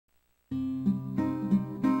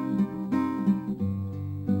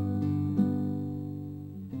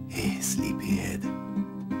sleepyhead.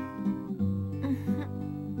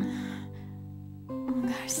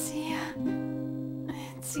 Garcia,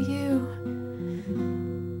 it's you.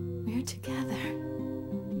 We're together.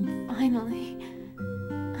 Finally.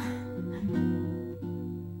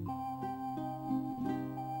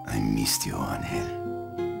 I missed you, Angel.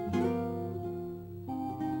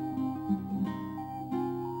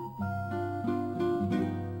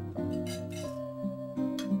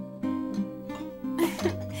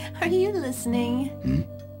 Are you listening?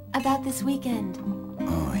 About this weekend?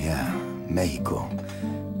 Oh, yeah. Mexico.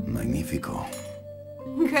 Magnifico.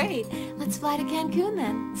 Great. Let's fly to Cancun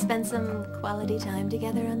then. Spend some quality time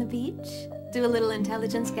together on the beach. Do a little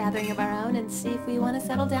intelligence gathering of our own and see if we want to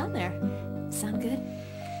settle down there. Sound good?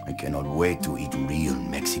 I cannot wait to eat real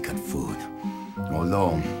Mexican food.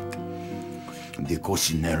 Although, the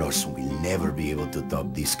cocineros will never be able to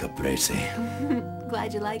top this caprese.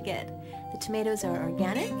 Glad you like it. The tomatoes are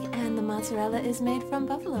organic, and the mozzarella is made from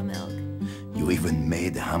buffalo milk. You even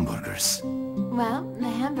made hamburgers. Well, the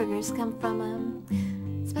hamburgers come from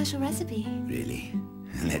a special recipe. Really?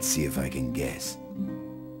 Let's see if I can guess.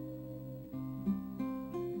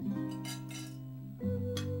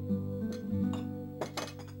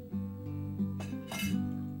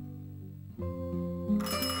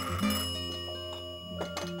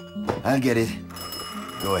 I'll get it.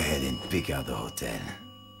 Go ahead and pick out the hotel.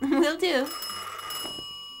 Will do.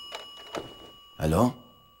 Hello?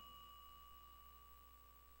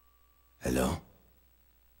 Hello?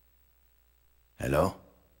 Hello?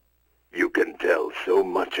 You can tell so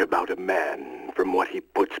much about a man from what he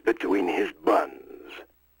puts between his buns.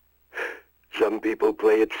 Some people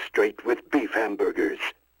play it straight with beef hamburgers.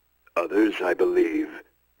 Others, I believe,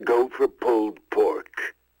 go for pulled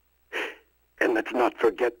pork. And let's not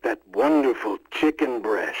forget that wonderful chicken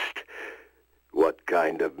breast. What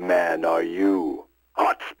kind of man are you,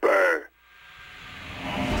 Hotspur?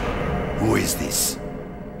 Who is this?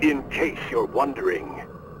 In case you're wondering,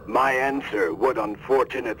 my answer would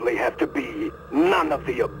unfortunately have to be none of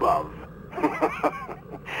the above.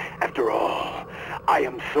 After all, I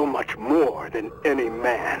am so much more than any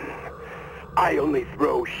man. I only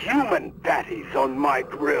throw human patties on my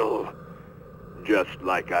grill. Just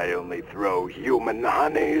like I only throw human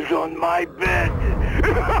honeys on my bed.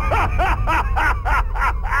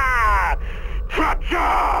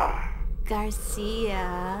 Cha-cha!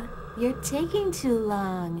 Garcia, you're taking too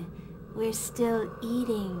long. We're still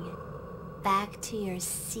eating. Back to your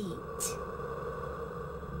seat.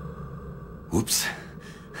 Oops.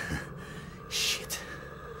 Shit.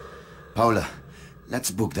 Paula, let's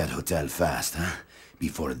book that hotel fast, huh?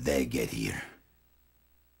 Before they get here.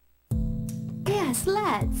 Yes,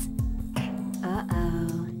 let's.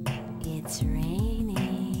 Uh-oh. It's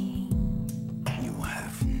raining. You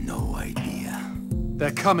have no idea.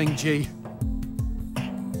 They're coming, G.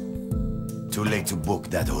 Too late to book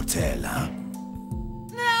that hotel, huh?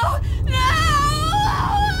 No! No!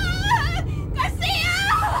 Garcia!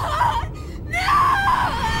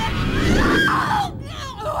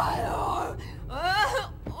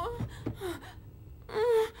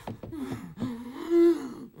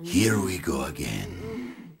 Here we go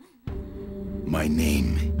again. My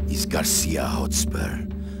name is Garcia Hotspur,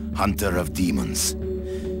 hunter of demons.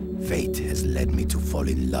 Fate has led me to fall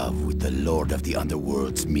in love with the Lord of the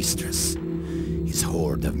Underworld's mistress. His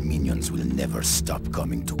horde of minions will never stop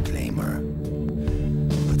coming to claim her.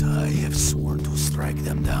 But I have sworn to strike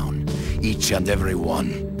them down, each and every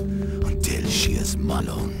one, until she is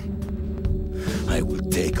Malone. I will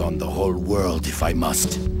take on the whole world if I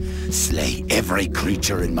must. Slay every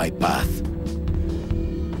creature in my path.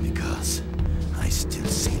 Because I still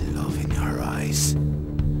see love in her eyes.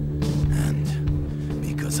 And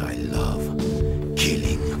because I love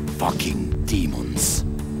killing fucking demons.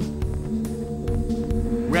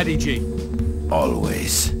 Ready, G.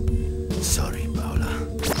 Always. Sorry, Paula.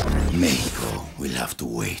 Mexico will have to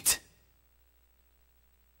wait.